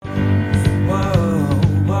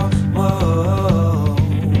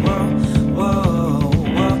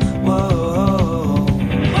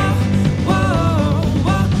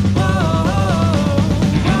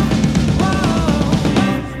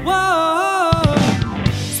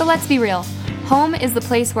So let's be real. Home is the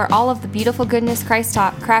place where all of the beautiful goodness Christ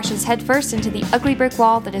taught crashes headfirst into the ugly brick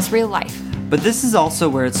wall that is real life. But this is also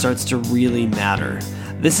where it starts to really matter.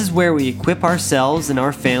 This is where we equip ourselves and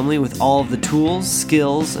our family with all of the tools,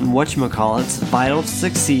 skills, and whatchamacallits vital to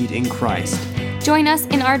succeed in Christ. Join us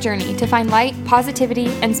in our journey to find light, positivity,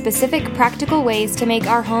 and specific practical ways to make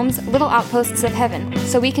our homes little outposts of heaven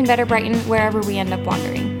so we can better brighten wherever we end up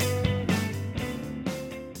wandering.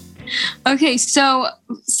 Okay, so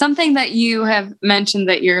something that you have mentioned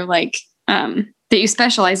that you're that you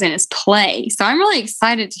specialize in is play. So I'm really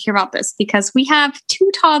excited to hear about this because we have two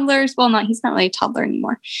toddlers. Well, he's not really a toddler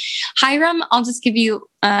anymore. Hiram, I'll just give you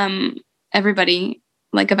everybody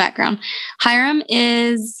like a background. Hiram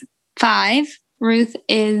is 5, Ruth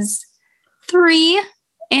is 3,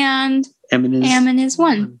 and Ammon is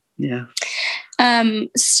 1. Yeah.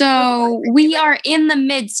 So we are in the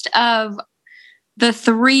midst of the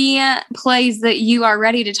 3 plays that you are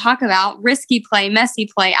ready to talk about: risky play, messy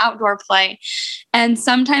play, outdoor play. And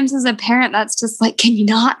sometimes as a parent, that's just like, can you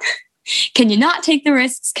not take the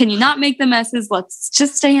risks? Can you not make the messes? Let's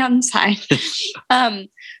just stay inside.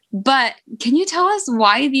 But can you tell us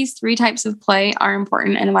why these 3 types of play are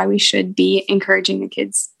important and why we should be encouraging the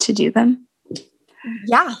kids to do them?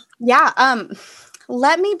 Yeah.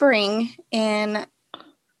 Let me bring in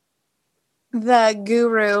the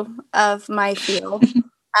guru of my field,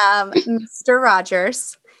 Mr.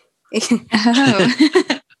 Rogers.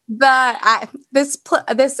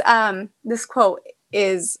 This quote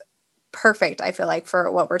is perfect, I feel like,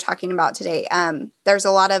 for what we're talking about today. There's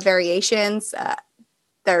a lot of variations.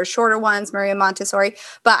 There are shorter ones, Maria Montessori,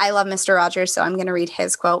 but I love Mr. Rogers, so I'm going to read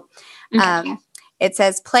his quote. Okay. It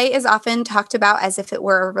says, "Play is often talked about as if it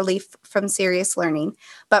were a relief from serious learning,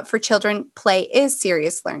 but for children, play is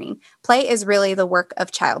serious learning. Play is really the work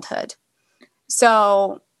of childhood."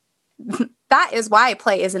 So that is why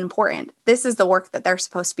play is important. This is the work that they're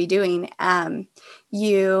supposed to be doing.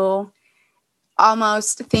 You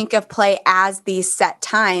almost think of play as these set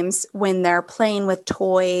times when they're playing with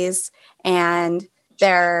toys and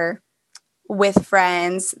they're with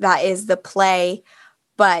friends. That is the play.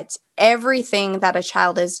 But everything that a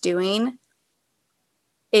child is doing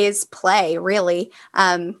is play, really.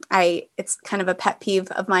 It's kind of a pet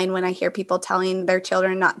peeve of mine when I hear people telling their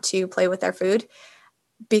children not to play with their food,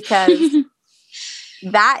 because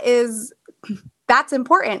that's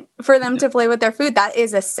important for them to play with their food. That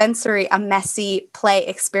is a messy play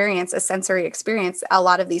experience, a sensory experience. A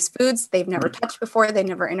lot of these foods they've never touched before, they've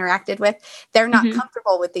never interacted with. They're not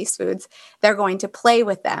comfortable with these foods. They're going to play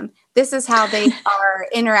with them. This is how they are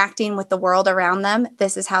interacting with the world around them.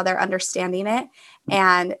 This is how they're understanding it.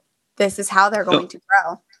 And this is how they're going to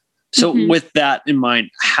grow. So with that in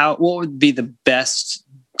mind, what would be the best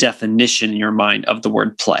definition in your mind of the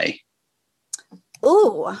word play?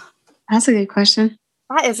 Ooh, That's a good question.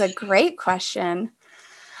 that is a great question.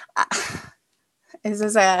 Is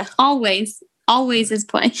this Always is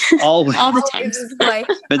play. Always. All the always times. is play?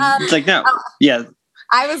 But it's like, no. Yeah.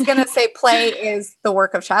 I was going to say play is the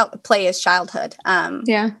work of play is childhood.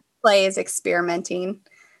 Yeah. Play is experimenting.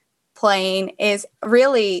 Playing is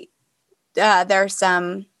really, there's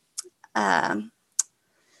some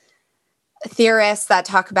theorists that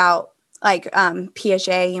talk about like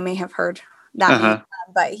Piaget. You may have heard that, name,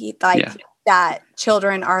 but that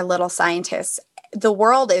children are little scientists. The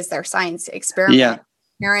world is their science experiment. Yeah.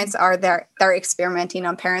 Parents are they're experimenting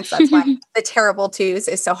on parents. That's why the terrible twos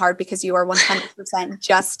is so hard, because you are 100%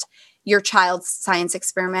 just your child's science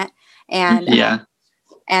experiment. And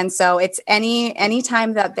and so it's any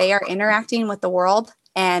time that they are interacting with the world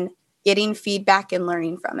and getting feedback and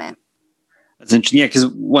learning from it. That's interesting. Yeah, because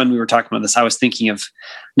when we were talking about this, I was thinking of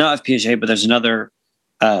not of Piaget, but there's another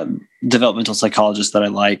developmental psychologist that I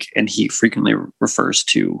like, and he frequently refers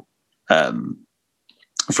to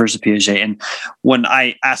Piaget. And when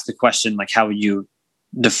I asked the question, like, how would you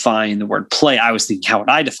define the word play? I was thinking, how would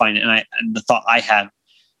I define it? And the thought I had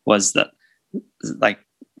was that, like,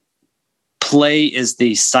 play is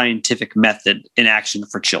the scientific method in action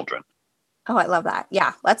for children. Oh, I love that.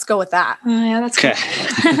 Yeah, let's go with that. Oh, yeah, that's Okay.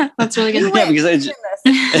 Cool. That's really good. Yeah, because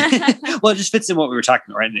well, it just fits in what we were talking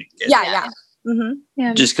about, right? Yeah. Mm-hmm.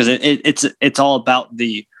 Yeah. Just because it's all about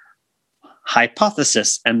the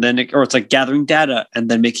hypothesis, and then it's like gathering data and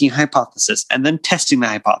then making a hypothesis and then testing the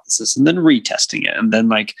hypothesis and then retesting it and then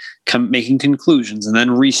like making conclusions and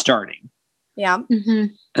then restarting. Yeah. Mm-hmm.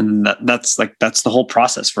 And that's the whole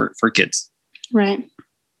process for kids. Right.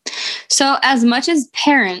 So as much as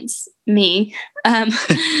parents, as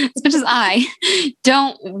much as I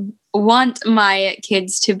don't want my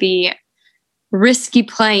kids to be risky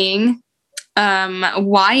playing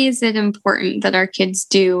Why is it important that our kids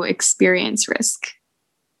do experience risk?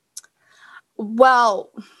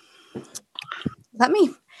 Well,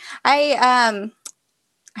 I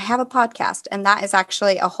have a podcast, and that is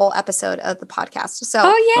actually a whole episode of the podcast. So,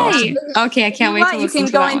 yay! Okay, I can't wait to you listen can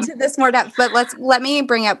to go that into this more depth, but let me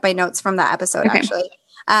bring up my notes from that episode actually,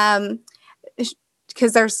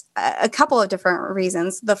 because there's a couple of different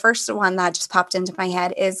reasons. The first one that just popped into my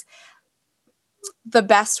head is the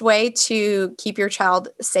best way to keep your child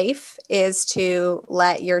safe is to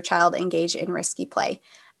let your child engage in risky play.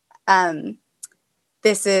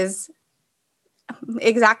 This is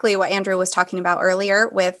exactly what Andrew was talking about earlier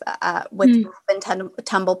with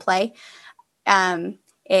tumble play. It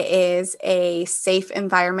is a safe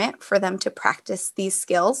environment for them to practice these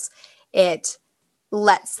skills. It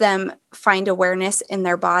lets them find awareness in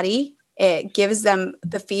their body. It gives them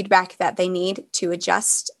the feedback that they need to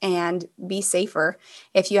adjust and be safer.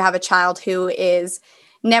 If you have a child who is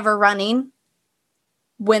never running,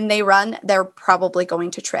 when they run, they're probably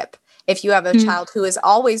going to trip. If you have a child who is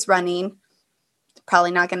always running,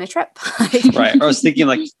 probably not going to trip. Right. I was thinking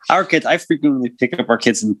like our kids, I frequently pick up our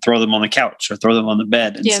kids and throw them on the couch or throw them on the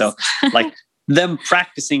bed. And so like them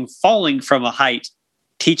practicing falling from a height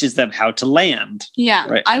teaches them how to land. Yeah.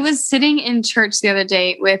 Right. I was sitting in church the other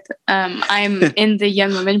day with, I'm in the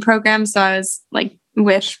young women program. So I was like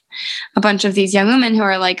with a bunch of these young women who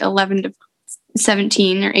are like 11 to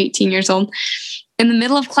 17 or 18 years old. In the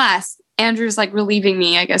middle of class, Andrew's like relieving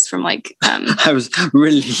me, I guess, from like I was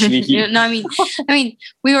relieving you. No, I mean,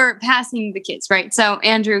 we were passing the kids, right? So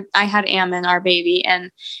Andrew, I had Ammon, our baby,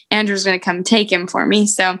 and Andrew's gonna come take him for me.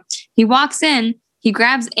 So he walks in, he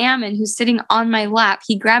grabs Ammon, who's sitting on my lap,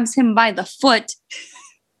 he grabs him by the foot,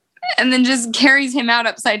 and then just carries him out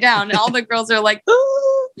upside down. And all the girls are like,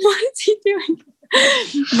 "Oh, what is he doing?"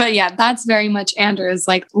 But yeah, that's very much Andrew's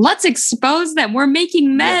like, let's expose them. We're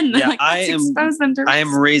making men. Yeah, like, expose them to I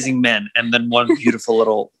am raising men, and then one beautiful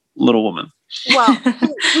little woman. Well,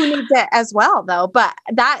 who needs it as well, though? But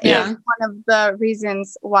that is one of the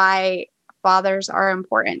reasons why fathers are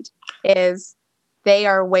important. Is they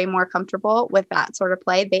are way more comfortable with that sort of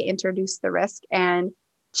play. They introduce the risk, and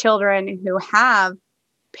children who have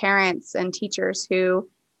parents and teachers who.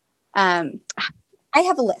 I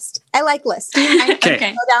have a list. I like lists.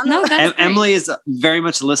 Okay. Emily is very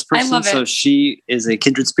much a list person, so she is a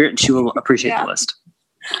kindred spirit, and she will appreciate the list.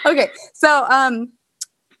 Okay,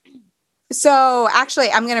 so actually,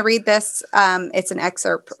 I'm going to read this. It's an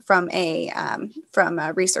excerpt from a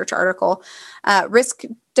research article. A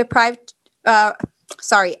risk-deprived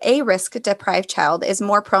child is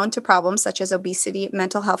more prone to problems such as obesity,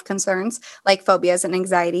 mental health concerns like phobias and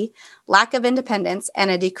anxiety, lack of independence, and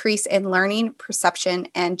a decrease in learning, perception,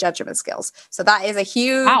 and judgment skills. So that is a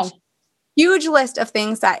huge list of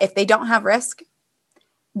things that if they don't have risk,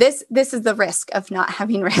 this is the risk of not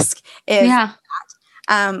having risk.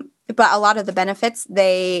 But a lot of the benefits,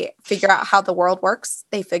 they figure out how the world works.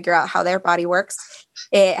 They figure out how their body works.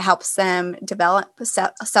 It helps them develop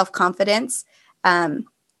self-confidence,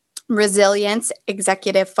 resilience,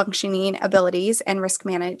 executive functioning abilities, and risk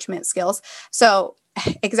management skills. So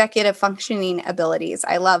executive functioning abilities,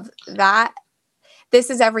 I love that. This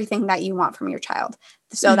is everything that you want from your child.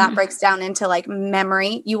 So that breaks down into like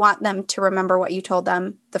memory. You want them to remember what you told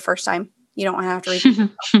them the first time. You don't want to have to repeat.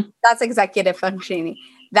 That's executive functioning.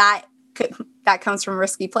 That comes from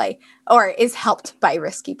risky play, or is helped by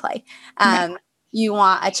risky play. You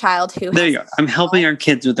want a child who. There you go. I'm helping our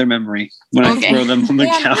kids with their memory when I throw them on the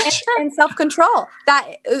couch. And self-control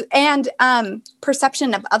and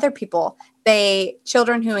perception of other people.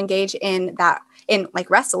 Children who engage in like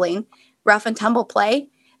wrestling, rough and tumble play,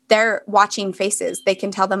 they're watching faces. They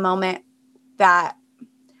can tell the moment that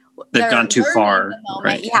they've gone too far.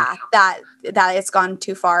 Right. Yeah, that it's gone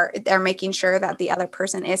too far. They're making sure that the other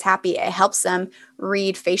person is happy. It helps them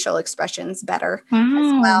read facial expressions better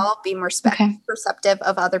as well, be more perceptive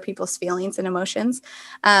of other people's feelings and emotions.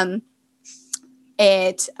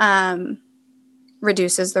 It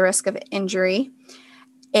reduces the risk of injury.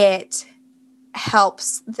 It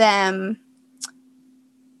helps them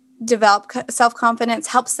develop self-confidence,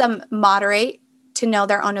 helps them moderate to know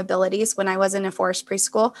their own abilities. When I was in a forest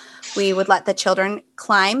preschool, we would let the children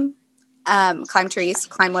climb trees,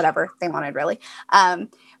 climb whatever they wanted, really.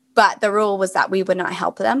 But the rule was that we would not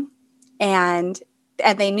help them. And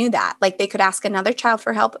they knew that. Like, they could ask another child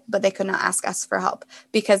for help, but they could not ask us for help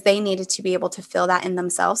because they needed to be able to feel that in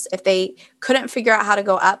themselves. If they couldn't figure out how to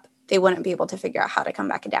go up, they wouldn't be able to figure out how to come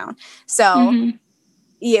back down. So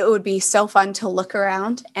it would be so fun to look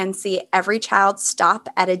around and see every child stop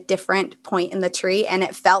at a different point in the tree. And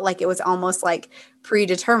it felt like it was almost like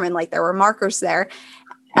predetermined, like there were markers there.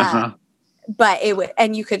 But it would,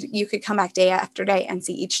 and you could come back day after day and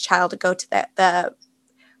see each child go to the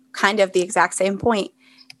kind of the exact same point,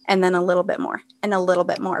 and then a little bit more and a little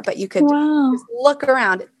bit more. But you could just look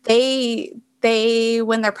around. They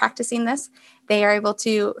when they're practicing this, they are able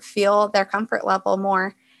to feel their comfort level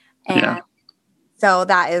more. And so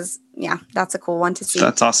that's a cool one to see.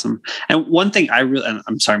 That's awesome. And one thing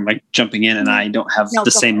I'm sorry, I'm like jumping in, and I don't have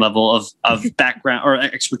the same level of background or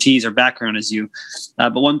expertise or background as you.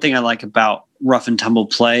 But one thing I like about rough and tumble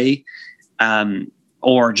play,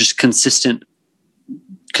 or just consistent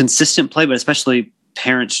play, but especially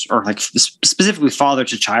parents or like specifically father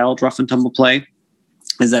to child rough and tumble play,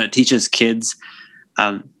 is that it teaches kids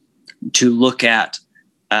to look at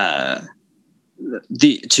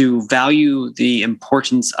to value the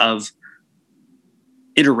importance of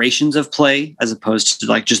iterations of play as opposed to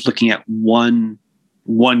like just looking at one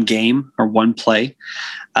game or one play,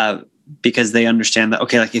 because they understand that,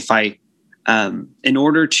 okay, like if I in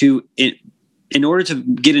order to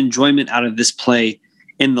get enjoyment out of this play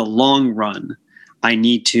in the long run, I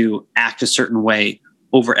need to act a certain way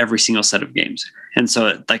over every single set of games. And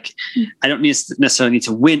so like I don't necessarily need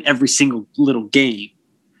to win every single little game.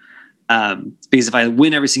 Because if I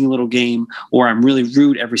win every single little game, or I'm really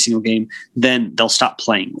rude every single game, then they'll stop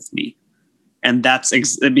playing with me. And that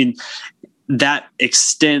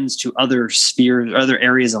extends to other spheres, other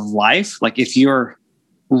areas of life. Like if you're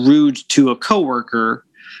rude to a coworker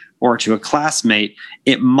or to a classmate,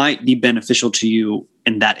 it might be beneficial to you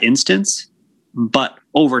in that instance, but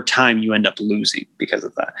over time you end up losing because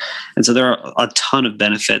of that. And so there are a ton of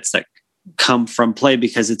benefits that come from play,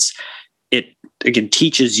 because it again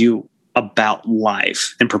teaches you about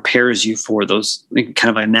life and prepares you for those kind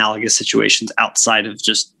of analogous situations outside of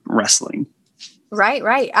just wrestling. Right.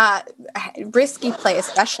 Risky play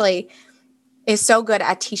especially is so good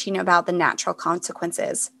at teaching about the natural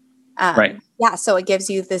consequences. Right. Yeah. So it gives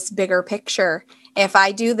you this bigger picture. If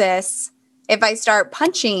I do this, if I start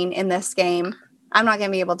punching in this game, I'm not going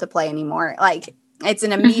to be able to play anymore. Like it's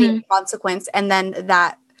an immediate consequence. And then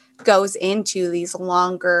that goes into these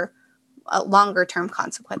longer term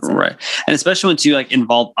consequences. Right. And especially once you like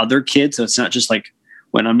involve other kids. So it's not just like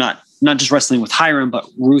when I'm not just wrestling with Hiram, but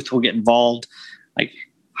Ruth will get involved. Like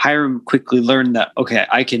Hiram quickly learned that, okay,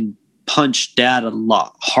 I can punch Dad a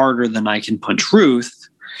lot harder than I can punch Ruth,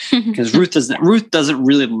 because Ruth doesn't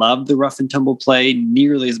really love the rough and tumble play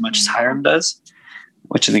nearly as much as Hiram does,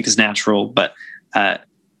 which I think is natural. But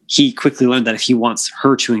he quickly learned that if he wants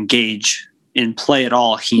her to engage in play at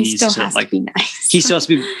all, he needs to like be nice. He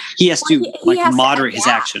has to moderate his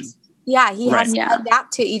action. Yeah, he has to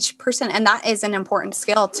adapt to each person, and that is an important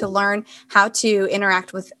skill to learn how to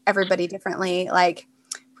interact with everybody differently. Like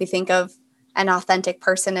we think of an authentic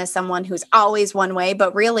person as someone who's always one way,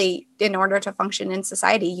 but really in order to function in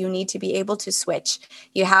society, you need to be able to switch.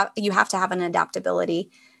 You have to have an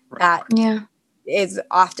adaptability that is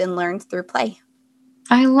often learned through play.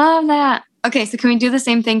 I love that. Okay, so can we do the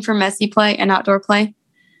same thing for messy play and outdoor play?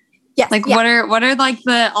 Yes. Like what are like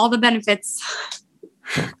all the benefits?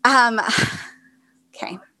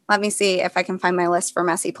 Okay. Let me see if I can find my list for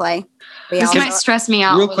messy play. This might stress me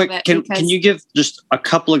out real quick. Can you give just a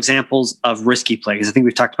couple examples of risky play? Because I think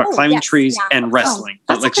we've talked about climbing trees and wrestling.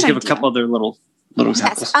 But like just give a couple other little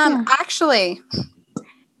examples. Actually,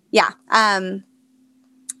 I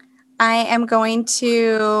am going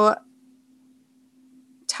to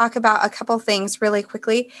talk about a couple things really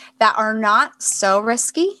quickly that are not so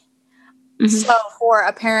risky. So for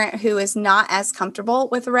a parent who is not as comfortable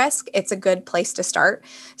with risk, it's a good place to start.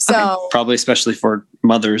 So probably especially for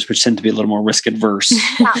mothers, which tend to be a little more risk adverse.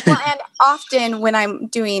 And often when I'm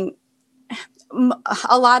doing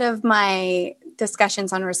a lot of my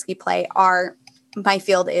discussions on risky play my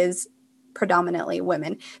field is predominantly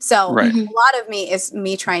women. So a lot of me is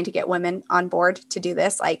me trying to get women on board to do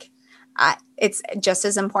this. Like it's just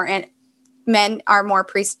as important. Men are more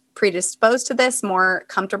predisposed to this, more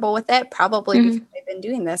comfortable with it, probably because they've been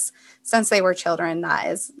doing this since they were children. That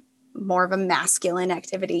is more of a masculine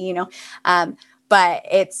activity, but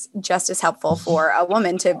it's just as helpful for a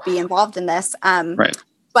woman to be involved in this.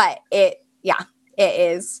 But it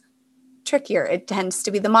is trickier. It tends to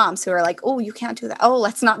be the moms who are like, oh, you can't do that. Oh,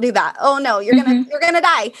 let's not do that. Oh no, you're going to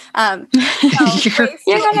die.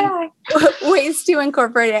 Ways to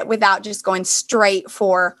incorporate it without just going straight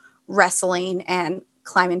for wrestling and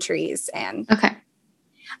climbing trees. And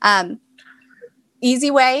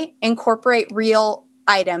easy way, incorporate real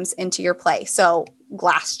items into your play. So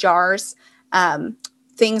glass jars,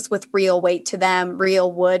 things with real weight to them,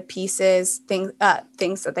 real wood pieces, things that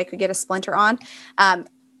they could get a splinter on.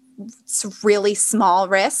 really small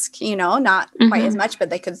risk, not quite as much, but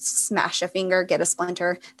they could smash a finger, get a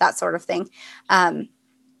splinter, that sort of thing.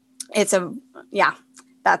 That's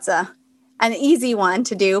an easy one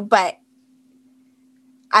to do, but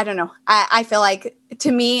I don't know. I feel like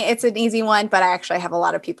to me, it's an easy one, but I actually have a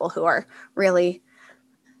lot of people who are really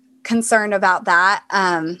concerned about that.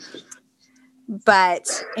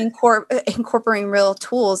 But incorporating real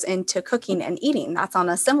tools into cooking and eating, that's on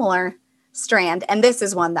a similar strand. And this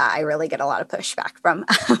is one that I really get a lot of pushback from.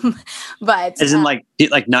 But isn't like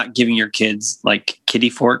not giving your kids like kiddie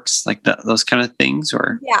forks, like those kind of things,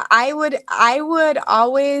 or yeah, I would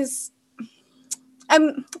always.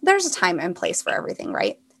 There's a time and place for everything,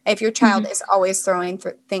 right? If your child is always throwing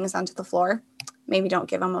things onto the floor, maybe don't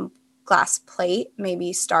give them a glass plate.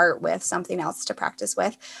 Maybe start with something else to practice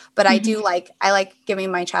with. But I like giving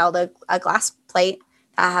my child a glass plate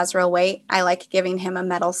that has real weight. I like giving him a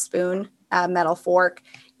metal spoon, a metal fork.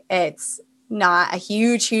 It's not a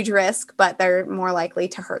huge risk, but they're more likely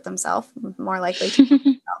to hurt themselves,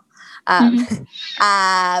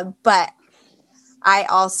 But I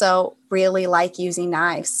also really like using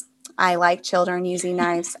knives. I like children using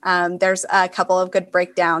knives. There's a couple of good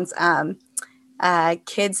breakdowns.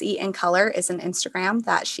 Kids Eat in Color is an Instagram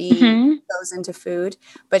that she goes into food,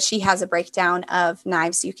 but she has a breakdown of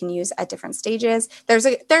knives you can use at different stages.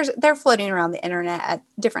 They're floating around the internet at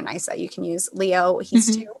different knives that you can use. Leo,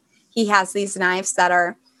 he's 2. He has these knives that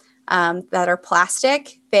are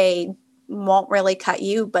plastic. They won't really cut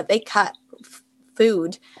you, but they cut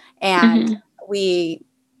food, and we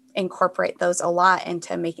incorporate those a lot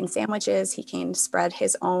into making sandwiches. He can spread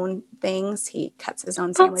his own things. He cuts his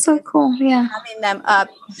own sandwiches. That's so cool. Yeah. Having them up.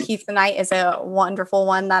 Keith the Knight is a wonderful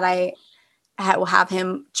one that I will have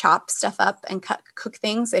him chop stuff up and cook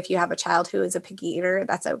things. If you have a child who is a picky eater,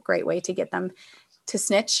 that's a great way to get them to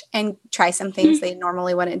snitch and try some things they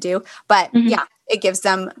normally wouldn't do. But yeah, it gives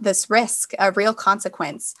them this risk, a real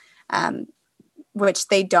consequence, which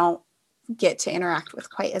they don't get to interact with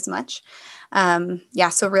quite as much.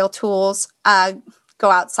 So real tools, go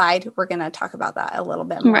outside. We're going to talk about that a little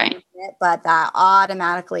bit more, right? But that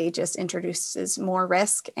automatically just introduces more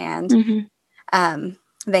risk, and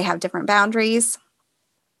they have different boundaries.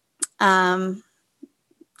 And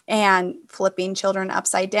flipping children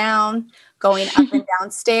upside down, going up and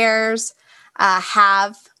down stairs,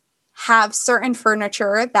 have certain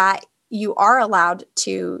furniture that you are allowed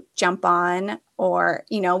to jump on, or,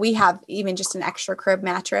 we have even just an extra crib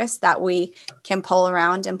mattress that we can pull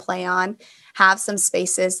around and play on, have some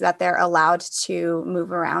spaces that they're allowed to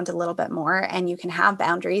move around a little bit more, and you can have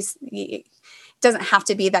boundaries. It doesn't have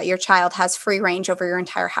to be that your child has free range over your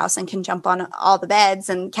entire house and can jump on all the beds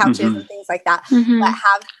and couches and things like that, but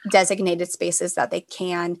have designated spaces that they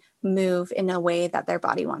can move in a way that their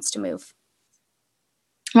body wants to move.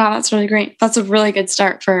 Wow, that's really great. That's a really good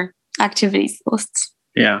start for activities lists.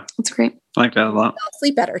 Yeah. That's great. I like that a lot. They'll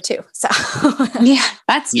sleep better too. So yeah,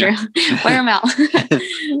 that's true. Wear them out.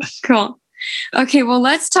 Cool. Okay, well,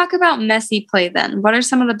 let's talk about messy play then. What are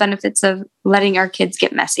some of the benefits of letting our kids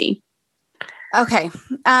get messy? Okay.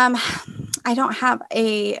 I don't have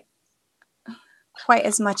quite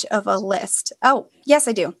as much of a list. Oh, yes,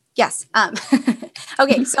 I do. Yes.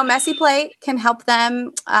 Okay. So messy play can help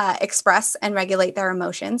them express and regulate their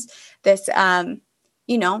emotions. This,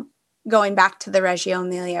 going back to the Reggio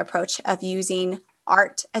Emilia approach of using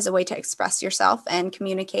art as a way to express yourself and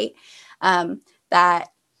communicate, that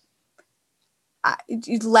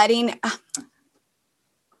letting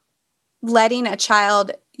a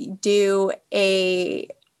child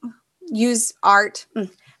use art.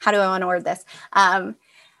 How do I want to word this?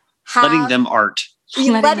 Letting them art.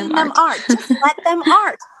 Letting them art. Just let them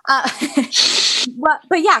art.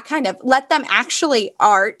 But yeah, kind of let them actually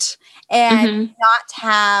art and not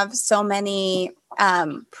have so many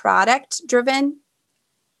product driven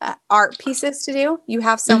art pieces to do. You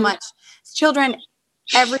have so much children.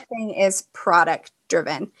 Everything is product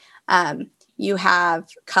driven. You have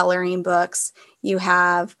coloring books. You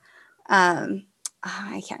have,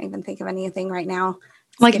 I can't even think of anything right now.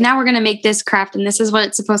 Like now we're going to make this craft and this is what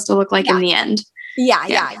it's supposed to look like in the end. Yeah.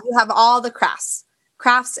 You have all the crafts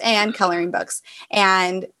and coloring books.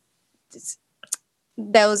 And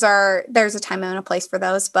there's a time and a place for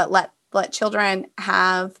those, but let children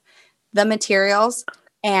have the materials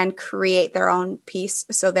and create their own piece.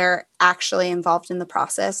 So they're actually involved in the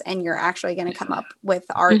process, and you're actually going to come up with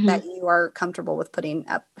art that you are comfortable with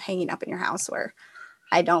hanging up in your house, where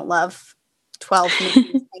I don't love 12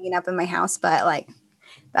 hanging up in my house, but like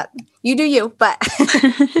that, you do you, but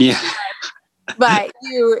yeah. but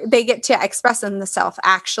they get to express themselves.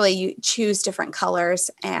 Actually, you choose different colors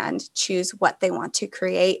and choose what they want to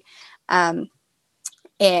create. I'm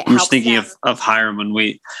just thinking of Hiram when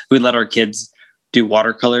we let our kids do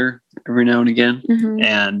watercolor every now and again. Mhm.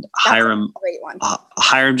 And That's Hiram, a great one.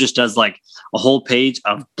 Hiram just does like a whole page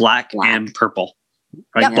of black. And purple,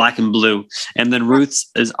 right? Yep. Black and blue. And then Ruth's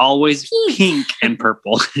is always pink and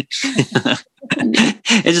purple.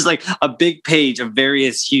 It's just like a big page of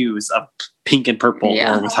various hues of pink and purple,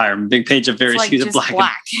 Yeah. or with Hiram, big page of various like hues of just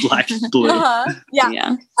black and blue. Yeah.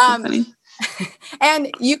 Yeah. So funny.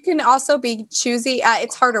 And you can also be choosy.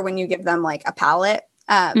 It's harder when you give them like a palette,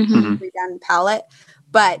 Mhm. redone palette,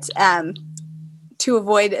 but to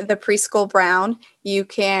avoid the preschool brown, you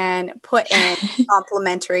can put in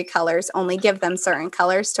complementary colors. Only give them certain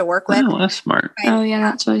colors to work with. Oh, that's smart. Oh yeah,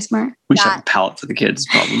 that's really smart. We should have a palette for the kids,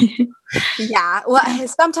 probably. Yeah. Well,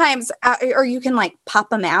 sometimes, or you can like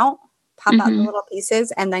pop out the Mhm. little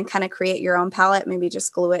pieces and then kind of create your own palette. Maybe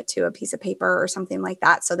just glue it to a piece of paper or something like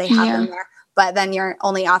that. So they have them there, but then you're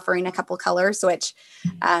only offering a couple colors, which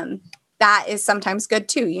that is sometimes good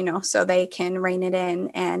too, so they can rein it in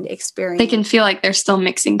and experience. They can feel like they're still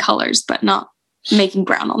mixing colors, but not making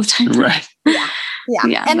brown all the time. Right.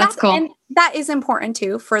 Yeah. And that's cool. And that is important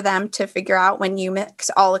too for them to figure out when you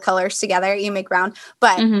mix all the colors together, you make brown,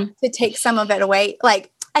 but Mhm. to take some of it away.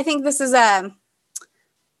 Like, I think this is a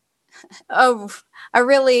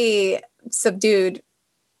really subdued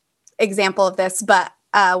example of this, but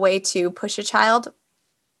a way to push a child,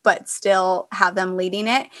 but still have them leading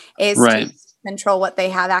it is Right. to control what they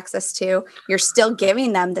have access to. You're still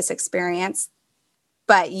giving them this experience,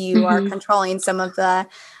 but you are controlling some of the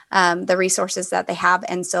resources that they have,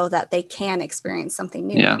 and so that they can experience something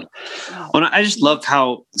new. Yeah. Well, I just love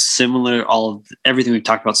how similar everything we've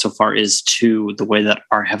talked about so far is to the way that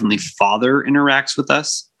our Heavenly Father interacts with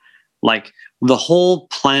us. Like the whole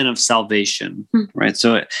plan of salvation, right?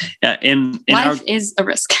 So in Life is a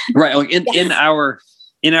risk. right, like in our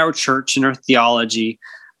church, in our theology,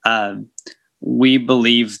 we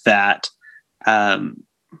believe that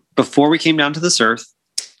before we came down to this earth,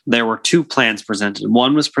 there were two plans presented.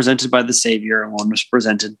 One was presented by the Savior, and one was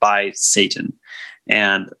presented by Satan.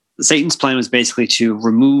 And Satan's plan was basically to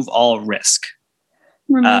remove all risk.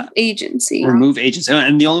 Remove agency. Remove agency.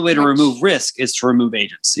 And the only way to remove risk is to remove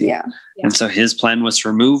agency. Yeah. And so his plan was to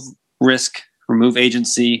remove risk, remove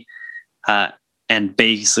agency, and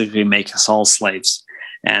basically make us all slaves.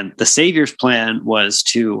 And the Savior's plan was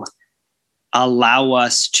to allow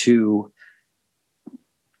us to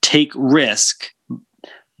take risk,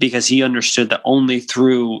 because he understood that only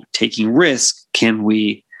through taking risk can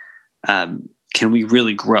we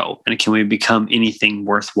really grow, and can we become anything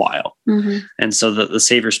worthwhile. Mm-hmm. And so the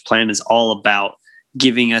Savior's plan is all about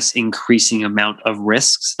giving us increasing amount of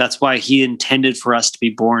risks. That's why he intended for us to be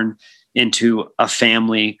born into a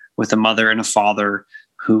family with a mother and a father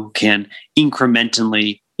who can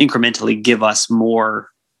incrementally give us more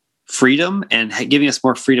freedom, and giving us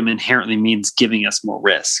more freedom inherently means giving us more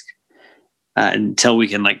risk. Until we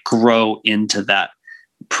can like grow into that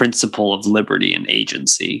principle of liberty and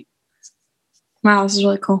agency. Wow, this is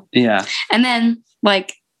really cool. Yeah. And then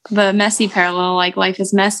like the messy parallel, like life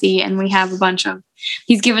is messy, and we have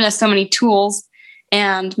he's given us so many tools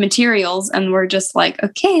and materials, and we're just like,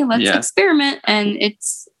 okay, let's experiment. And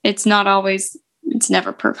it's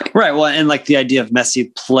never perfect. Right. Well, and like the idea of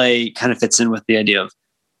messy play kind of fits in with the idea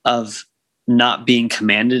of not being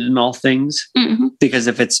commanded in all things. Mm-hmm. Because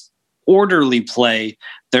if it's orderly play,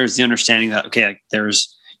 there's the understanding that, okay, like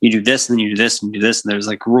you do this and then you do this and you do this, and there's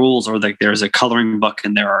like rules, or like there's a coloring book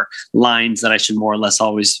and there are lines that I should more or less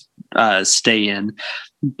always stay in.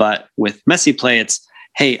 But with messy play, it's,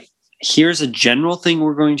 hey, here's a general thing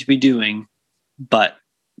we're going to be doing, but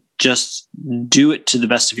just do it to the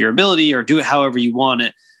best of your ability, or do it however you want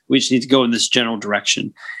it. We just need to go in this general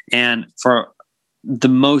direction. And for the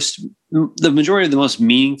majority of the most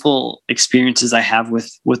meaningful experiences I have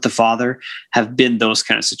with the Father have been those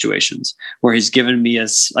kind of situations where he's given me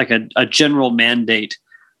a general mandate,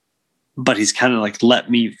 but he's kind of like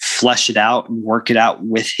let me flesh it out and work it out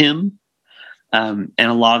with him. And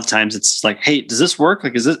a lot of times it's like, hey, does this work?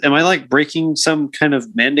 Like, am I like breaking some kind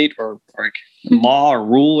of mandate or law or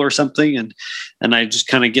rule or something? And I just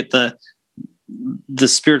kind of get the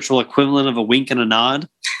spiritual equivalent of a wink and a nod,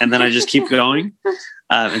 and then I just keep going.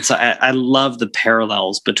 And so I love the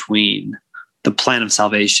parallels between the plan of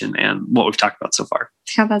salvation and what we've talked about so far.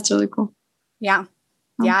 Yeah, that's really cool. Yeah.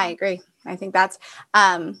 Yeah, I agree. I think that's,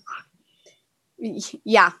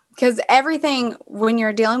 because everything, when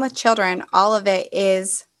you're dealing with children, all of it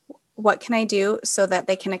is what can I do so that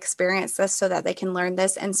they can experience this, so that they can learn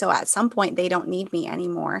this? And so at some point they don't need me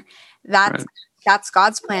anymore. That's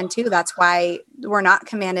God's plan too. That's why we're not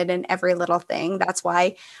commanded in every little thing. That's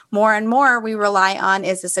why more and more we rely on,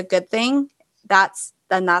 is this a good thing? That's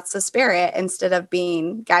the Spirit, instead of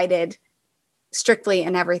being guided strictly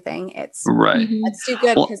in everything. It's right. Let's do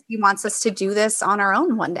good because he wants us to do this on our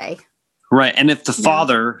own one day. Right. And if the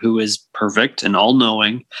Father, who is perfect and all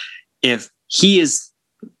knowing, if he is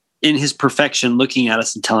in his perfection looking at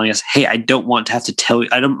us and telling us, hey, I don't want to have to tell you,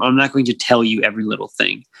 I'm not going to tell you every little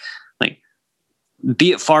thing. Like,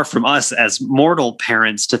 be it far from us as mortal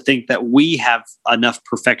parents to think that we have enough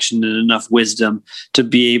perfection and enough wisdom to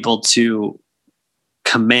be able to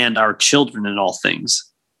command our children in all things.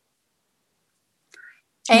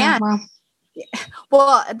 And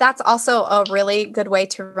well, that's also a really good way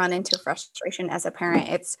to run into frustration as a parent.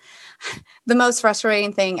 It's the most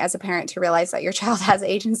frustrating thing as a parent to realize that your child has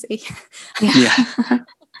agency. Yeah.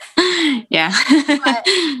 Yeah. But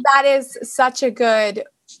that is such a good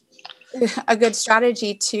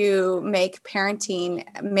strategy to make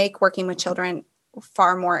working with children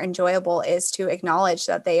far more enjoyable, is to acknowledge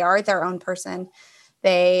that they are their own person.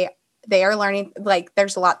 They are learning, like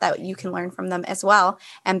there's a lot that you can learn from them as well,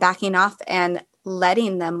 and backing off and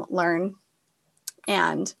letting them learn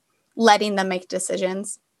and letting them make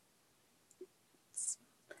decisions.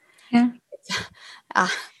 Yeah.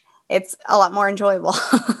 It's a lot more enjoyable.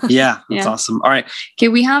 Yeah, that's awesome. All right. Okay,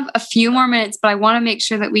 we have a few more minutes, but I want to make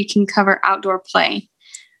sure that we can cover outdoor play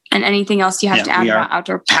and anything else you have to add about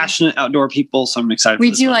outdoor play. Passionate outdoor people, so I'm excited for We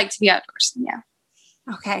this do one. like to be outdoors. Yeah.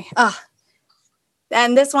 Okay.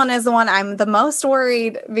 And this one is the one I'm the most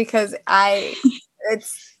worried, because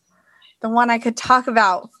it's the one I could talk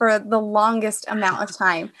about for the longest amount of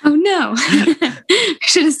time. Oh no. I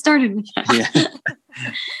should have started with that. Yeah.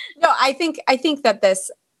 No, I think that this,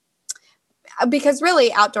 because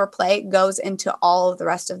really outdoor play goes into all of the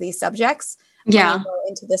rest of these subjects. Yeah. We go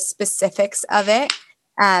into the specifics of it.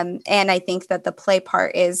 And I think that the play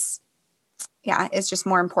part is just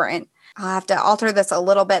more important. I'll have to alter this a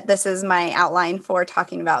little bit. This is my outline for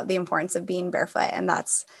talking about the importance of being barefoot, and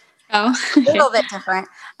that's a little bit different.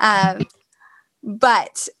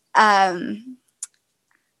 But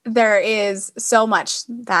there is so much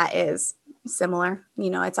that is similar.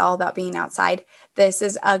 It's all about being outside. This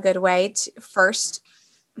is a good way to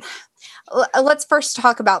let's first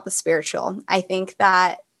talk about the spiritual. I think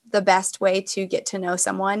that the best way to get to know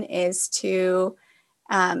someone is to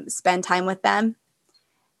spend time with them.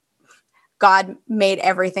 God made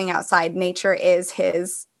everything outside. Nature is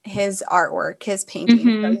his artwork, his painting.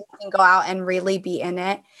 Mm-hmm. So you can go out and really be in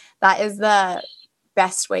it. That is the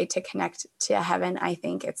best way to connect to heaven. I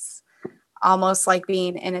think it's almost like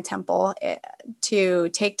being in a temple, to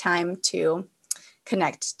take time to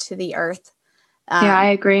connect to the earth. Yeah, I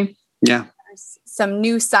agree. Yeah. There's some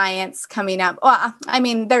new science coming up. Well, I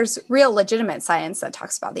mean, there's real legitimate science that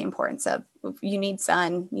talks about the importance of, you need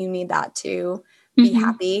sun, you need that to be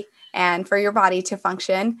happy and for your body to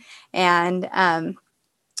function. And,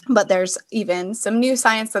 but there's even some new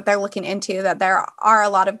science that they're looking into, that there are a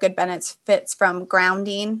lot of good benefits from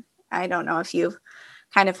grounding. I don't know if you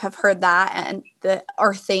kind of have heard that, and the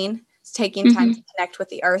earthing, taking time to connect with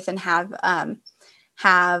the earth and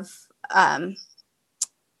have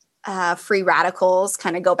free radicals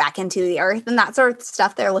kind of go back into the earth, and that sort of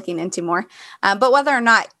stuff they're looking into more. But whether or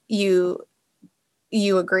not you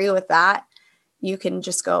agree with that, you can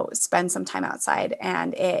just go spend some time outside,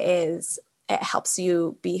 and it helps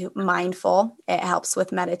you be mindful. It helps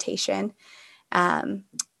with meditation, and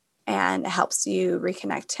it helps you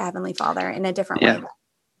reconnect to Heavenly Father in a different way that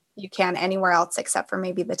you can anywhere else except for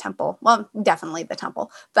maybe the temple. Well, definitely the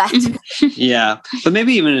temple, but yeah, but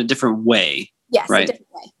maybe even in a different way. Yes, right? A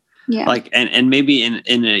different way. Yeah. Like, and maybe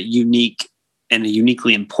in a unique and a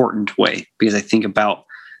uniquely important way, because I think about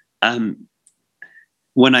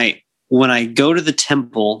when I go to the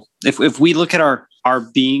temple, if we look at our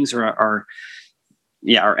beings, or our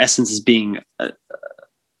essence as being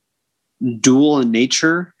dual in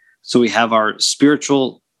nature. So we have our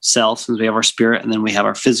spiritual self, and we have our spirit, and then we have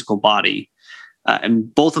our physical body.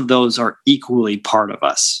 And both of those are equally part of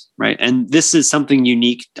us, right? And this is something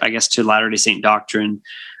unique, I guess, to Latter-day Saint doctrine.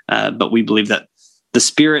 But we believe that the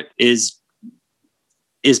spirit is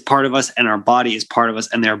part of us and our body is part of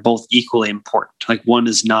us, and they're both equally important. Like, one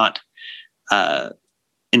is not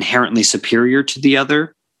inherently superior to the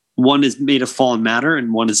other. One is made of fallen matter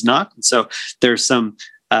and one is not. And so there's some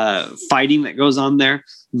fighting that goes on there.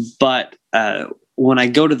 But when I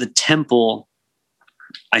go to the temple,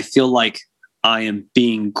 I feel like I am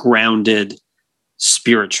being grounded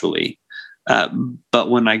spiritually. But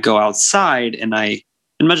when I go outside and I'm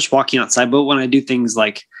not just walking outside, but when I do things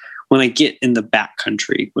like when I get in the back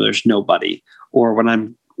country where there's nobody, or when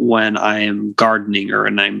I am gardening, or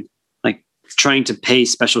when I'm like trying to pay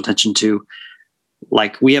special attention to,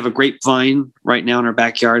 like we have a grapevine right now in our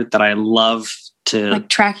backyard that I love to Like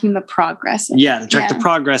tracking the progress. track the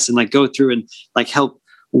progress and like go through and like help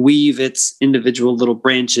weave its individual little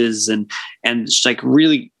branches and just like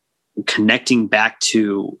really connecting back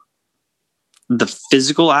to the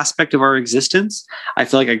physical aspect of our existence. I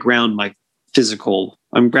feel like I ground my physical.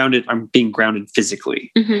 I'm being grounded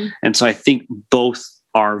physically. Mm-hmm. And so I think both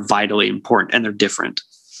are vitally important and they're different.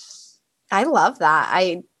 I love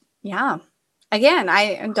that. Again,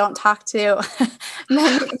 I don't talk to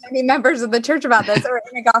many members of the church about this or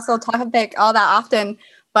in a gospel topic all that often,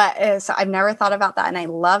 but so I've never thought about that. And I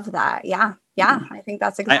love that. Yeah. I think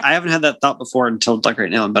that's exactly. I haven't had that thought before until like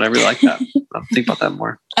right now, but I really like that. I'll think about that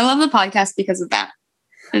more. I love the podcast because of that.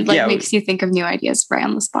 It makes you think of new ideas right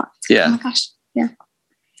on the spot. Yeah. Oh my gosh. Yeah.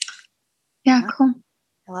 Yeah. Cool.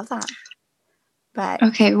 I love that. But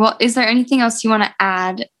okay. Well, is there anything else you want to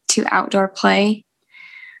add to outdoor play?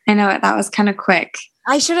 I know that was kind of quick.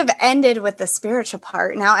 I should have ended with the spiritual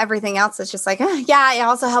part. Now everything else is just like, it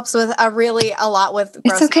also helps with a lot with.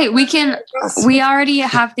 It's okay. We already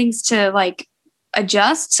have things to like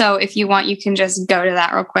adjust. So if you want, you can just go to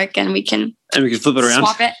that real quick and we can flip it around.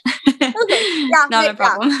 Swap it. Okay. Yeah. Not a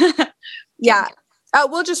problem. Yeah.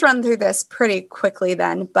 We'll just run through this pretty quickly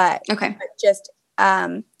then, but okay. Just,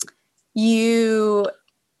 you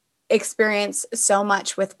experience so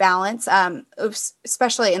much with balance,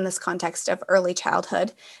 especially in this context of early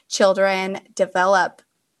childhood. Children develop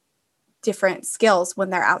different skills when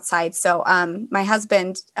they're outside. So my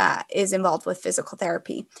husband is involved with physical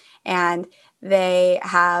therapy, and they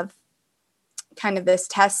have kind of this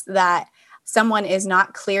test that someone is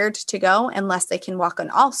not cleared to go unless they can walk on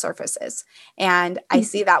all surfaces. And I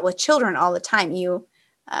see that with children all the time. You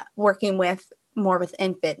working more with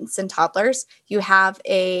infants and toddlers, you have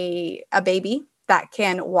a baby that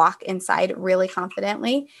can walk inside really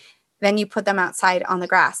confidently. Then you put them outside on the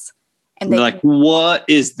grass. And they're like, what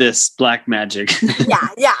is this black magic?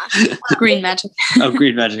 Yeah. Green magic. Oh,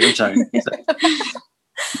 green magic. I'm sorry.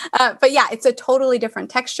 But yeah, it's a totally different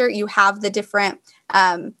texture. You have the different,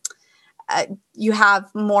 you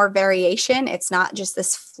have more variation. It's not just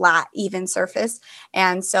this flat, even surface.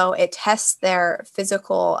 And so it tests their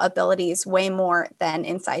physical abilities way more than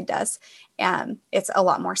inside does. And it's a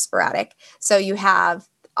lot more sporadic. So you have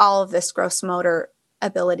all of this gross motor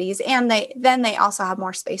abilities, and they also have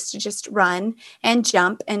more space to just run and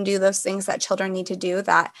jump and do those things that children need to do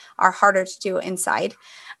that are harder to do inside.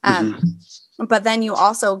 But then you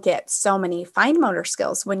also get so many fine motor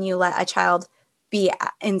skills when you let a child be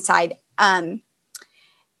inside.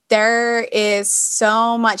 There is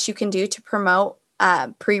so much you can do to promote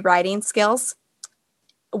pre-writing skills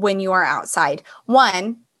when you are outside.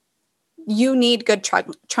 One, you need good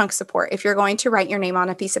trunk support. If you're going to write your name on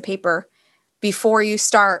a piece of paper, before you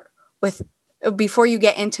get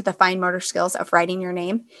into the fine motor skills of writing your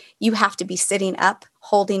name, you have to be sitting up,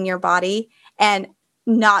 holding your body, and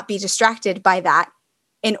not be distracted by that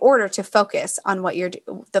in order to focus on what you're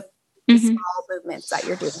doing, the small movements that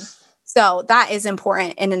you're doing. So that is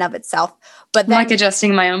important in and of itself. But then, I'm like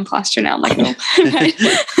adjusting my own posture now. I'm like, no.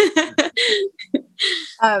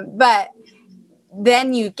 But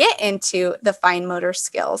then you get into the fine motor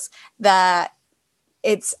skills that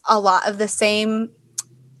it's a lot of the same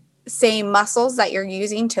muscles that you're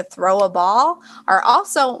using to throw a ball are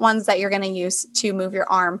also ones that you're going to use to move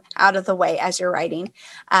your arm out of the way as you're writing.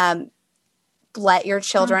 Let your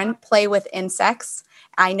children play with insects.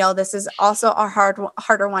 I know this is also a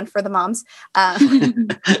harder one for the moms. But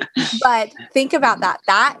think about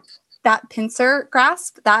that pincer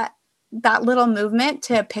grasp, that little movement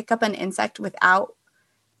to pick up an insect without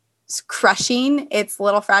crushing its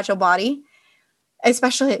little fragile body.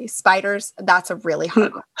 Especially spiders, that's a really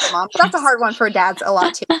hard one for moms. That's a hard one for dads a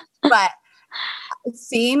lot too. But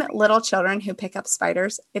seeing little children who pick up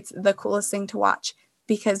spiders, it's the coolest thing to watch,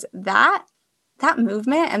 because that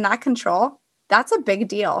movement and that control, that's a big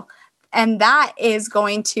deal. And that is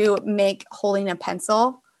going to make holding a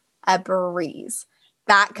pencil a breeze.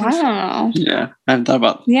 That control. Wow. Yeah, I haven't thought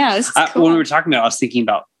about. Yeah, this is cool. When we were talking about, I was thinking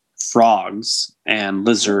about frogs and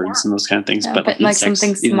lizards and those kind of things, Yeah, but like insects,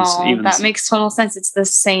 something small. even that makes total sense. It's the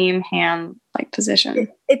same hand like position.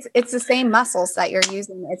 It's the same muscles that you're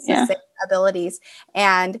using. It's the same abilities.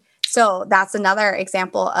 And so that's another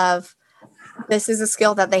example of this is a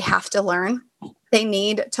skill that they have to learn. They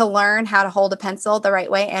need to learn how to hold a pencil the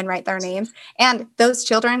right way and write their names. And those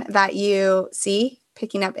children that you see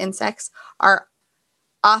picking up insects are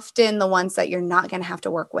often the ones that you're not going to have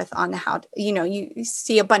to work with on how to, you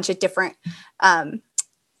see a bunch of different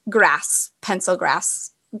pencil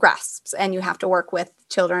grasps, and you have to work with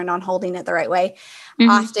children on holding it the right way.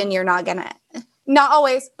 Often you're not going to, not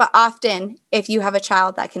always, but often if you have a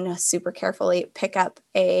child that can super carefully pick up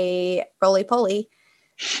a roly-poly,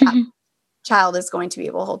 child is going to be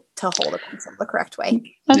able to hold a pencil the correct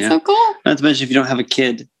way. That's so cool. Not to mention, if you don't have a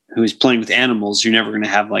kid who is playing with animals, you're never going to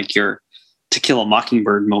have like your To Kill a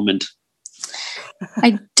Mockingbird moment.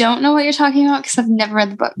 I don't know what you're talking about because I've never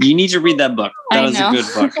read the book. You need to read that book. That is a good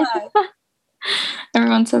book.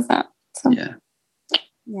 Everyone says that. So. Yeah.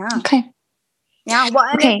 Okay. Yeah. Well,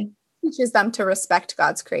 and it teaches them to respect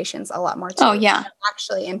God's creations a lot more too. Oh, yeah. They're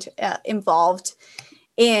actually involved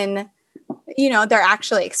in, they're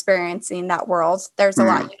actually experiencing that world. There's a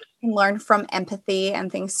lot you can learn from empathy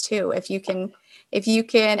and things too. If you can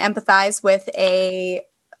empathize with a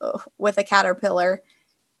caterpillar,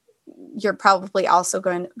 you're probably also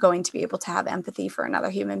going to be able to have empathy for another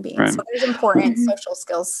human being. Right. So there's important social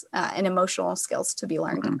skills and emotional skills to be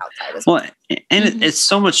learned outside as well. And it's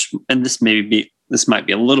so much, and this might be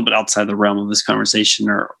a little bit outside the realm of this conversation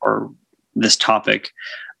or this topic,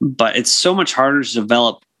 but it's so much harder to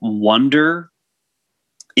develop wonder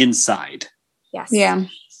inside. Yes. Yeah.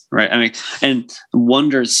 Right. I mean, and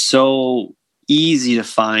wonder is so easy to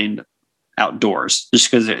find outdoors just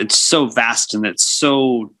because it's so vast and it's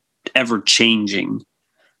so ever changing.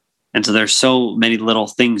 And so there's so many little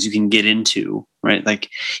things you can get into, right? Like,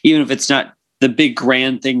 even if it's not the big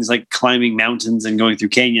grand things like climbing mountains and going through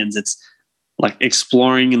canyons, it's like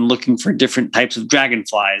exploring and looking for different types of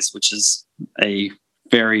dragonflies, which is a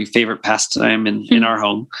very favorite pastime in our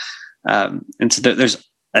home. And so there's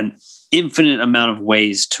an infinite amount of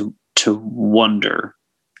ways to wonder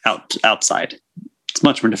outside. It's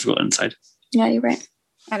much more difficult inside. Yeah, you're right.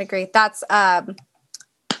 I'd agree. That's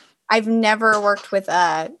I've never worked with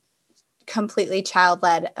a completely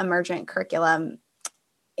child-led emergent curriculum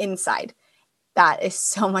inside. That is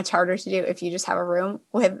so much harder to do if you just have a room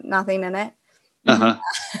with nothing in it. You have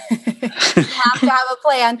to have a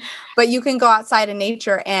plan, but you can go outside in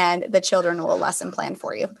nature and the children will lesson plan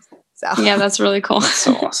for you. So yeah, that's really cool. That's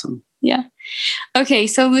so awesome. Yeah. Okay.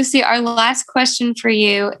 So Lucy, our last question for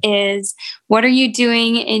you is, what are you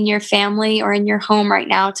doing in your family or in your home right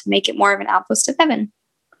now to make it more of an outpost of heaven?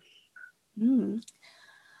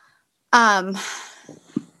 Trying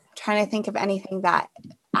to think of anything that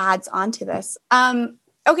adds on to this.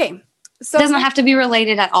 Okay. So it doesn't have to be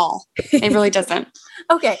related at all. It really doesn't.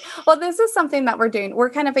 Okay. Well, this is something that we're doing. We're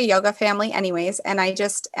kind of a yoga family anyways. And I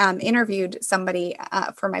just interviewed somebody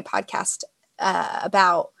for my podcast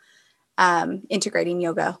about integrating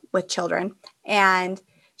yoga with children. And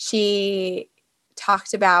she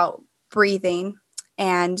talked about breathing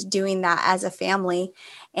and doing that as a family.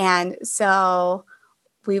 And so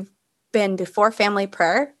we've been before family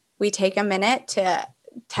prayer, we take a minute to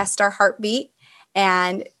test our heartbeat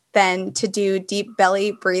and then to do deep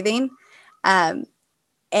belly breathing. And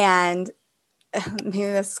maybe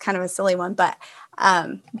this is kind of a silly one, but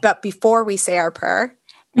before we say our prayer,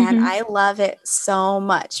 and I love it so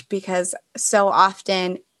much because so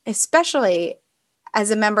often, especially as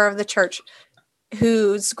a member of the church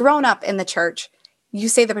who's grown up in the church, you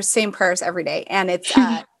say the same prayers every day and it's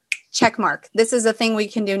check mark. This is a thing we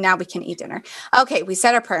can do. Now we can eat dinner. Okay. We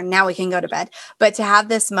said our prayer. Now we can go to bed. But to have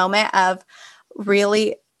this moment of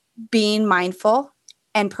really being mindful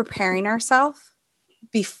and preparing ourselves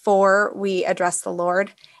before we address the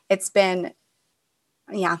Lord, it's been,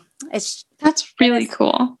 that's really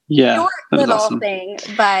cool. Yeah. Short little thing,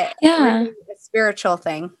 but really a spiritual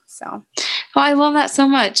thing. So, well, I love that so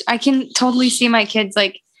much. I can totally see my kids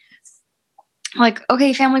like,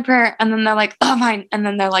 okay, family prayer. And then they're like, oh, fine. And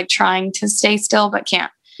then they're like trying to stay still, but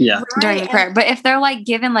can't during the prayer. But if they're like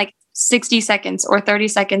given like 60 seconds or 30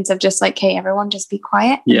 seconds of just like, hey, everyone just be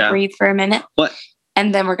quiet and breathe for a minute.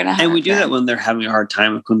 And then we're going to have And we do that when they're having a hard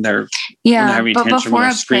time, like when they're having a tantrum, when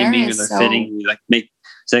they're screaming or they're fitting. We like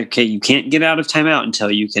say, okay, you can't get out of timeout until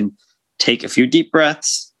you can take a few deep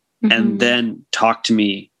breaths and then talk to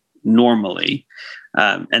me normally.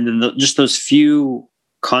 And then just those few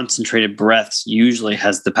concentrated breaths usually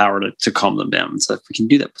has the power to calm them down. So if we can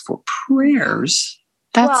do that before prayers.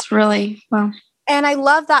 That's really, well. And I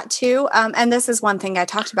love that too. And this is one thing I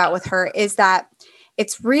talked about with her is that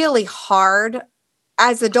it's really hard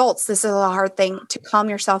as adults. This is a hard thing to calm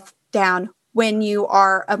yourself down when you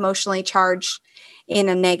are emotionally charged in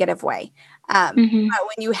a negative way. But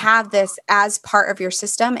when you have this as part of your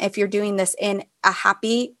system, if you're doing this in a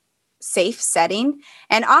happy safe setting.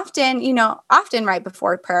 And often right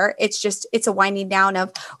before prayer, it's a winding down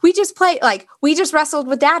of, we just wrestled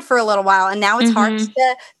with dad for a little while, and now it's hard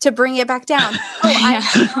to bring it back down.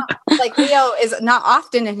 Like Leo is not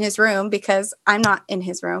often in his room because I'm not in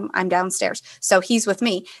his room. I'm downstairs. So he's with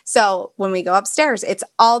me. So when we go upstairs, it's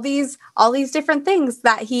all these different things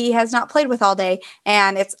that he has not played with all day.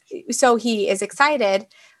 And so he is excited,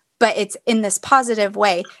 but it's in this positive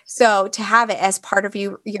way. So to have it as part of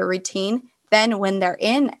your routine, then when they're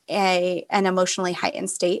in an emotionally heightened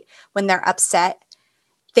state, when they're upset,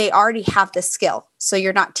 they already have the skill. So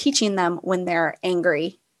you're not teaching them when they're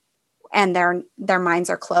angry and their minds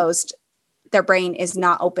are closed. Their brain is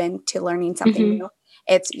not open to learning something new.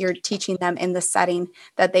 You're teaching them in the setting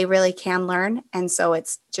that they really can learn. And so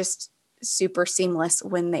it's just super seamless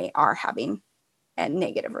when they are having a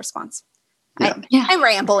negative response. I'm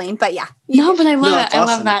rambling, but yeah. No, but I love it. Awesome. I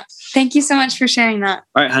love that. Thank you so much for sharing that.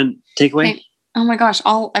 All right, hun, takeaway? Okay. Oh my gosh,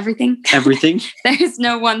 everything? Everything? There's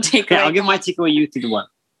no one takeaway. Okay, I'll give my takeaway, you through the one.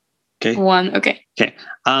 Okay. One, okay. Okay.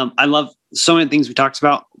 I love so many things we talked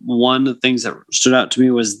about. One of the things that stood out to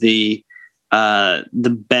me was the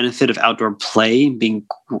benefit of outdoor play, being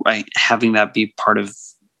having that be part of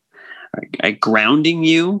grounding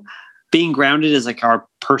you. Being grounded is like our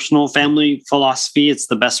personal family philosophy. It's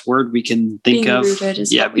the best word we can think of. Being rooted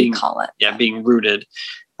is what we call it. Yeah, being rooted.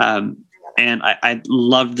 And I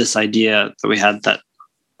loved this idea that we had that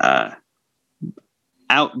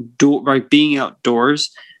being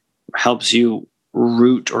outdoors helps you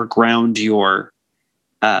root or ground your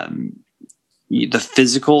the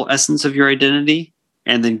physical essence of your identity,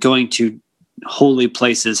 and then going to holy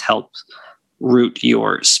places helps root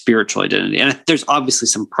your spiritual identity. And there's obviously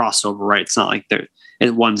some crossover, right? It's not like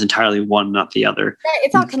one's entirely one, not the other.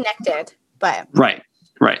 It's all connected, but right.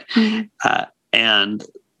 Mm-hmm. And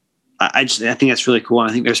I think that's really cool. And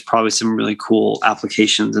I think there's probably some really cool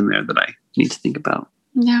applications in there that I need to think about.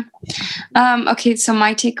 Yeah. Okay. So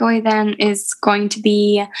my takeaway then is going to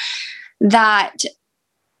be that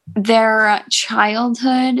their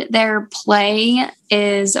childhood, their play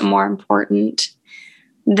is more important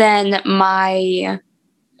than my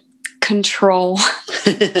control,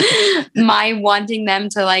 my wanting them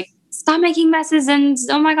to stop making messes and,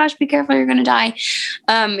 oh my gosh, be careful, you're going to die.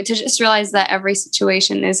 To just realize that every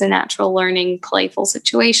situation is a natural learning, playful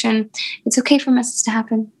situation. It's okay for messes to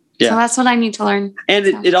happen. Yeah. So that's what I need to learn. And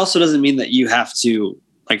it also doesn't mean that you have to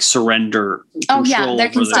surrender. Oh yeah, there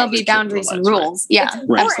can still be boundaries and rules. Right? Yeah,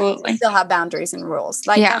 right. Absolutely. Still have boundaries and rules.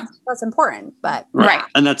 That's important, but right.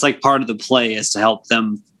 And that's part of the play is to help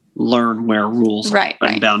them learn where rules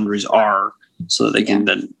and boundaries are, so that they can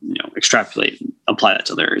then extrapolate and apply that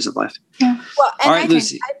to other areas of life. Yeah. Well, and all right,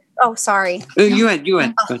 Lucy. Sorry. You had.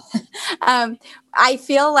 I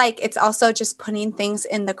feel like it's also just putting things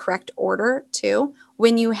in the correct order too.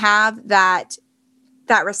 When you have that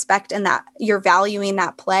respect and that you're valuing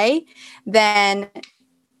that play, then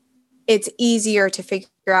it's easier to figure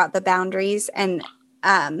out the boundaries, and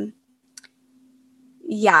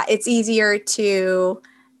it's easier to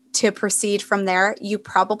proceed from there. You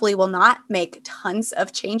probably will not make tons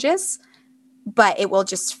of changes, but it will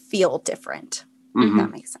just feel different. If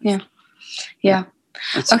that makes sense. Yeah.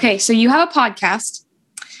 Okay. So you have a podcast.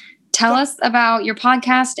 Tell us about your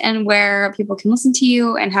podcast and where people can listen to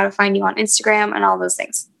you and how to find you on Instagram and all those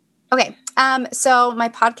things. Okay. So my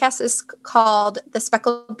podcast is called The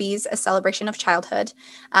Speckled Bees, A Celebration of Childhood.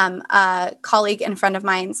 A colleague and friend of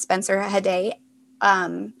mine, Spencer Haday,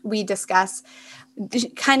 we discuss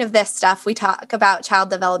kind of this stuff. We talk about child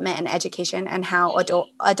development and education and how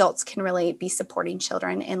adults can really be supporting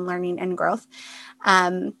children in learning and growth.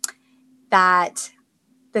 That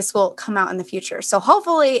this will come out in the future. So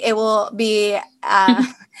hopefully it will be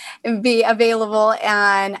available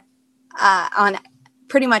on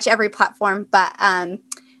pretty much every platform, but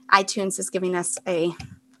iTunes is giving us a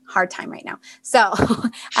hard time right now. So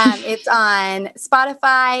it's on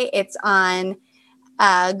Spotify, it's on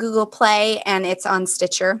Google Play, and it's on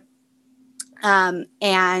Stitcher.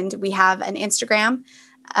 And we have an Instagram,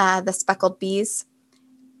 The Speckled Bees.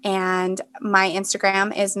 And my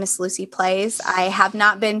Instagram is Miss Lucy Plays. I have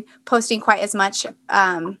not been posting quite as much.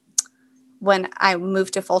 When I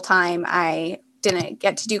moved to full-time, I didn't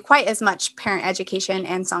get to do quite as much parent education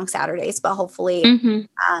and Song Saturdays, but hopefully in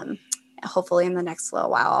the next little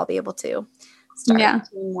while, I'll be able to start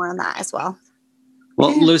doing more on that as well.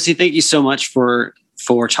 Well, Lucy, thank you so much for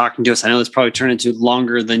talking to us. I know this probably turned into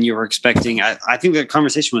longer than you were expecting. I think the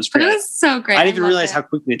conversation was great. It was so great. I didn't even realize how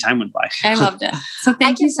quickly the time went by. I loved it. So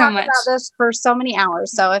thank you so much. I can talk about this for so many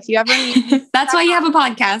hours. So if you ever need That's why you have a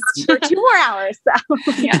podcast. for 2 more hours. So.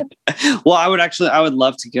 Yeah. Well, I would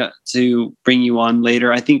love to get to bring you on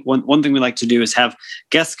later. I think one thing we like to do is have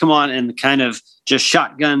guests come on and kind of just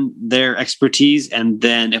shotgun their expertise. And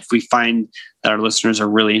then if we find that our listeners are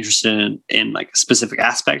really interested in like a specific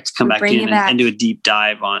aspect, come back in and do a deep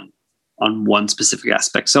dive on one specific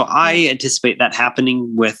aspect. So I anticipate that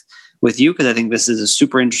happening with you, because I think this is a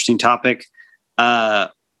super interesting topic.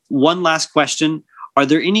 One last question. Are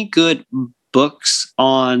there any good books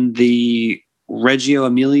on the Reggio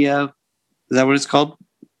Emilia? Is that what it's called?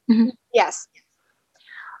 Mm-hmm. Yes.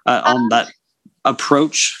 On that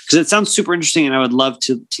approach? Because it sounds super interesting and I would love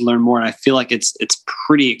to learn more. And I feel like it's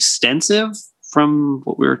pretty extensive from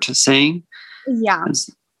what we were saying. Yeah.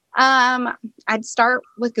 I'd start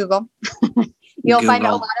with Google. You'll find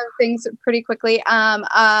a lot of things pretty quickly.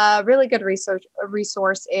 A really good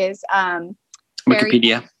resource is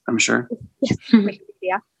Wikipedia, I'm sure. Yes,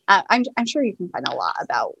 Wikipedia. I'm sure you can find a lot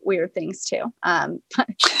about weird things too. So,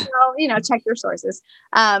 check your sources.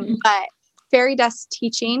 But Fairy Dust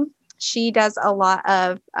Teaching, she does a lot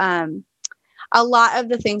of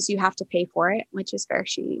the things you have to pay for it, which is fair.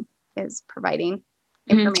 She is providing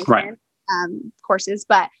information, courses,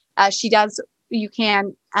 but you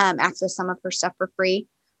can access some of her stuff for free.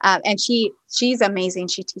 And she's amazing.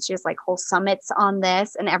 She teaches like whole summits on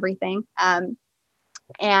this and everything.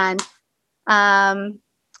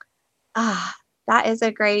 That is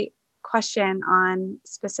a great question on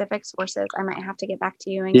specific sources. I might have to get back to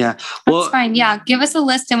you. That's fine. Yeah. Give us a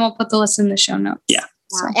list and we'll put the list in the show notes. Yeah.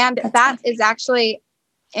 So, and that is actually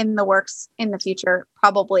in the works in the future,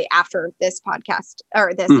 probably after this podcast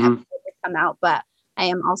or this episode will come out. But I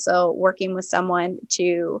am also working with someone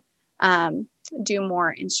to do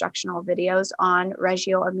more instructional videos on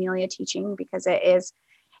Reggio Emilia teaching, because it's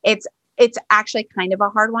actually kind of a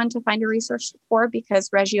hard one to find a resource for, because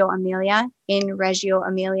Reggio Emilia,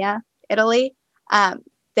 Italy,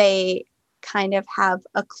 they kind of have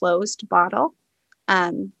a closed bottle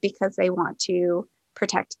because they want to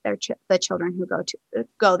protect the children who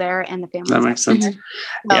go there and the families. That makes sense.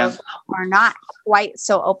 So are not quite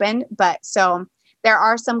so open, but so there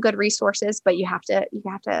are some good resources, but you have to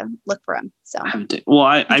look for them. So, well,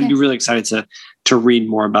 I'd be really excited to read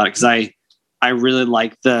more about it, because I really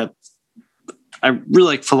like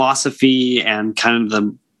philosophy and kind of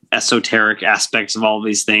the esoteric aspects of all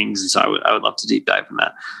these things. And so I would love to deep dive in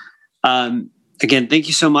that. Again, thank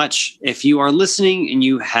you so much. If you are listening and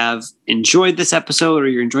you have enjoyed this episode or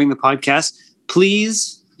you're enjoying the podcast,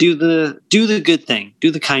 please do the good thing,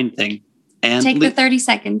 do the kind thing. And take the 30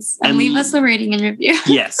 seconds and leave us a rating and review.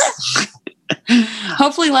 Yes.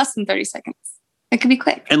 Hopefully less than 30 seconds. It could be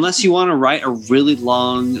quick. Unless you want to write a really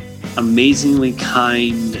long, amazingly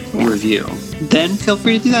kind review, then feel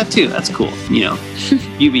free to do that too. That's cool.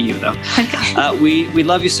 You be you though. Okay. We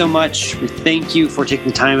love you so much. We thank you for taking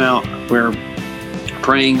the time out. We're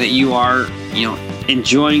praying that you are,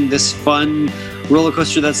 enjoying this fun roller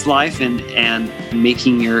coaster that's life, and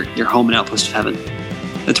making your home an outpost of heaven.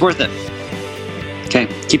 It's worth it. Okay.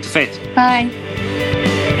 Keep the faith. Bye.